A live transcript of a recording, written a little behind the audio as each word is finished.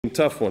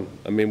Tough one.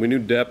 I mean, we knew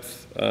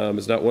depth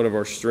is not one of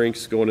our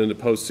strengths going into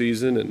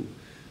postseason, and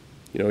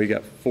you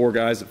got 4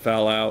 guys that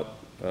foul out.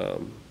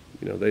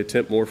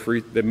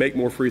 They make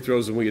more free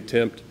throws than we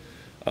attempt.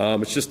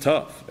 It's just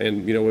tough,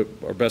 and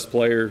our best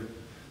player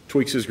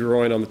tweaks his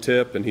groin on the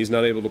tip, and he's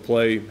not able to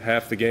play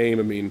half the game.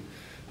 I mean,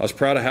 I was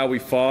proud of how we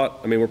fought.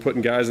 I mean, we're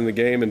putting guys in the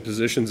game in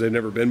positions they've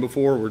never been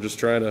before. We're just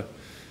trying to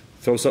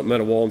throw something at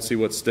a wall and see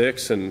what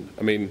sticks. And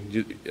I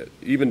mean,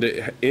 even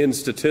to end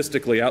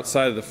statistically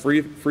outside of the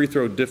free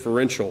throw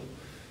differential,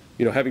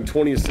 having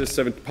 20 assists,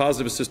 7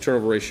 positive assist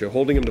turnover ratio,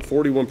 holding them to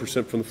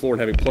 41% from the floor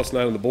and having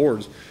 +9 on the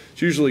boards,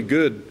 it's usually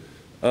good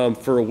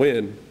for a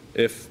win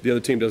if the other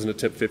team doesn't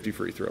attempt 50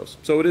 free throws.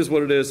 So it is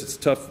what it is. It's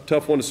a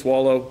tough one to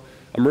swallow.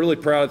 I'm really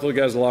proud of the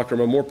guys in the locker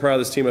room. I'm more proud of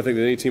this team, I think,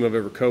 than any team I've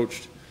ever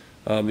coached.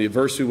 The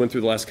adversity we went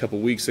through the last couple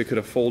of weeks, they could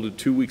have folded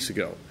 2 weeks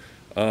ago.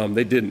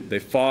 They didn't. They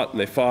fought and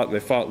they fought and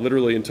they fought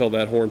literally until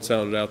that horn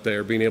sounded out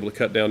there, being able to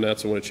cut down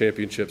nets and win a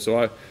championship.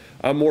 So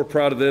I'm more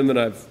proud of them than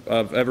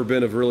I've ever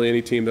been of really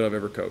any team that I've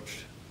ever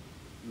coached.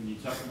 When you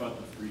talk about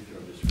the free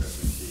throw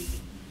discrepancy,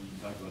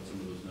 you talk about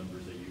some of those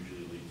numbers that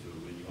usually lead to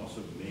a win. You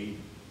also made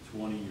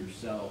 20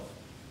 yourself.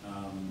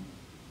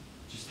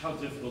 Just how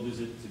difficult is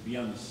it to be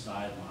on the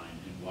sideline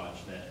and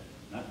watch that?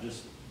 Not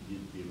just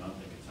the amount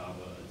that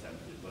Catawba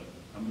attempted, but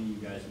how many you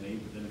guys made,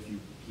 but then a few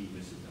key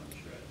misses down the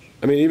stretch.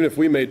 I mean, even if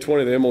we made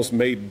 20, they almost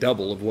made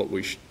double of what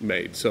we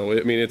made. So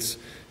I mean, it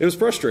was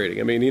frustrating.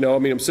 I mean,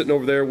 I'm sitting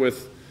over there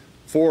with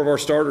 4 of our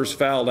starters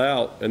fouled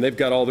out, and they've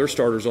got all their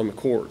starters on the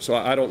court. So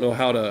I don't know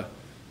how to,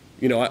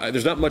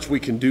 there's not much we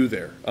can do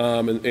there.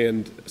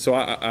 And so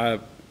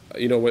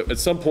at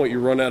some point you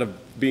run out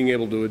of being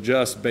able to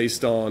adjust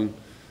based on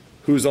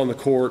who's on the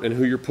court and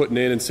who you're putting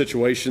in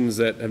situations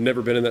that have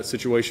never been in that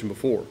situation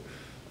before.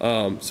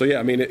 So yeah,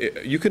 I mean,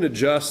 you can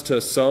adjust to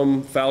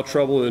some foul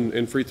trouble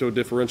and free throw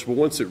differential, but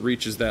once it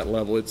reaches that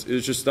level, it's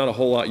just not a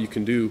whole lot you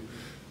can do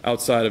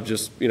outside of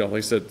just, like I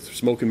said,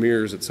 smoke and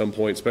mirrors at some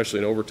point, especially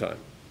in overtime.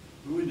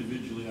 Who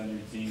individually on your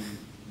team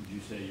would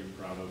you say you're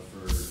proud of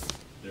for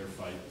their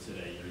fight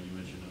today? You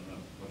mentioned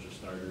a bunch of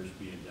starters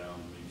being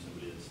down, maybe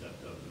somebody that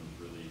stepped up and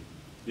was really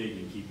big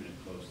in keeping it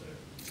close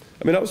there.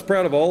 I mean, I was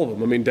proud of all of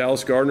them. I mean,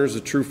 Dallas Gardner's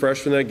a true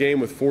freshman in that game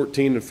with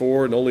 14 and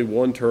 4 and only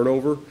 1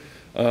 turnover.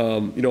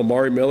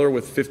 Mari Miller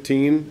with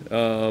 15.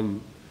 I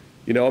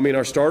mean,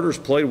 our starters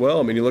played well.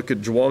 I mean, you look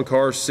at Juwan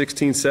Carr's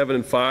 16, 7,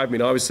 and 5. I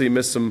mean, obviously he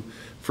missed some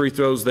free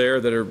throws there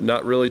that are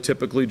not really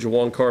typically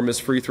Juwan Carr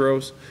missed free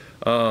throws.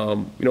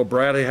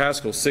 Bradley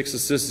Haskell, 6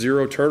 assists,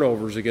 0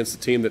 turnovers against a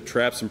team that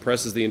traps and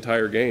presses the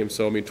entire game.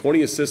 So, I mean,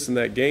 20 assists in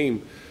that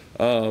game,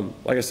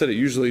 like I said, it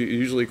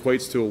usually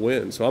equates to a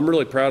win. So I'm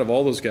really proud of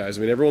all those guys.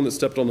 I mean, everyone that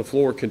stepped on the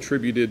floor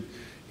contributed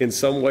in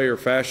some way or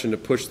fashion to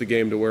push the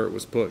game to where it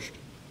was pushed.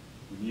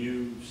 When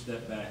you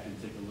step back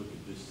and take a look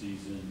at this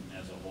season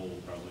as a whole,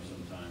 probably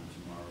sometime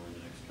tomorrow or the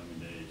next coming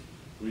days,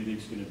 what do you think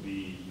is going to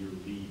be your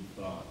lead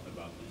thought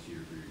about this year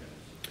for you guys?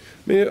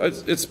 I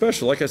mean, it's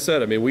special. Like I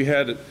said, I mean, we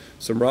had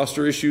some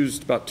roster issues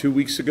about 2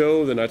 weeks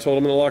ago. Then I told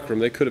them in the locker room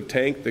they could have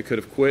tanked, they could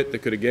have quit, they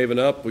could have given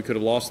up. We could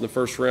have lost in the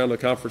first round of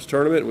the conference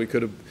tournament. We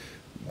could have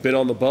been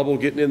on the bubble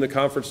getting in the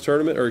conference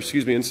tournament, or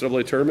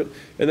NCAA tournament,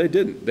 and they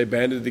didn't. They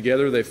banded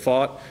together, they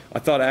fought. I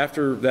thought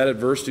after that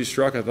adversity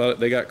struck, I thought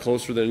they got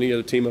closer than any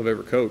other team I've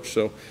ever coached.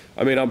 So,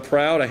 I mean, I'm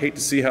proud. I hate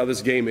to see how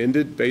this game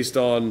ended based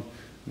on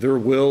their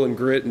will and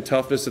grit and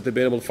toughness that they've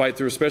been able to fight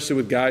through, especially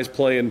with guys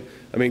playing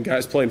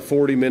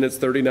 40 minutes,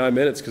 39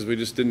 minutes, because we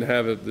just didn't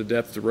have the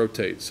depth to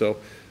rotate. So,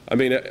 I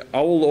mean, I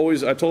told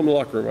them in the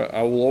locker room,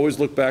 I will always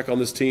look back on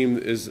this team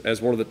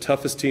as one of the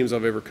toughest teams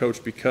I've ever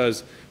coached,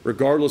 because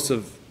regardless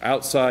of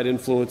outside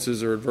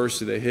influences or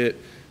adversity they hit,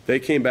 they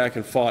came back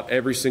and fought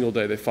every single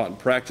day. They fought in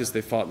practice.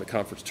 They fought in the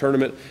conference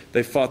tournament.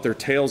 They fought their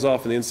tails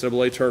off in the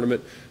NCAA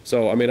tournament.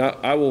 So, I mean,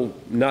 I will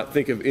not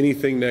think of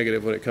anything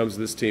negative when it comes to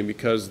this team,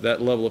 because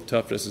that level of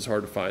toughness is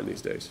hard to find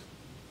these days.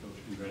 Coach,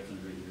 congrats on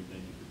a great year.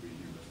 Thank you for being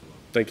here. Best of luck.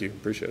 Thank you.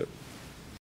 Appreciate it.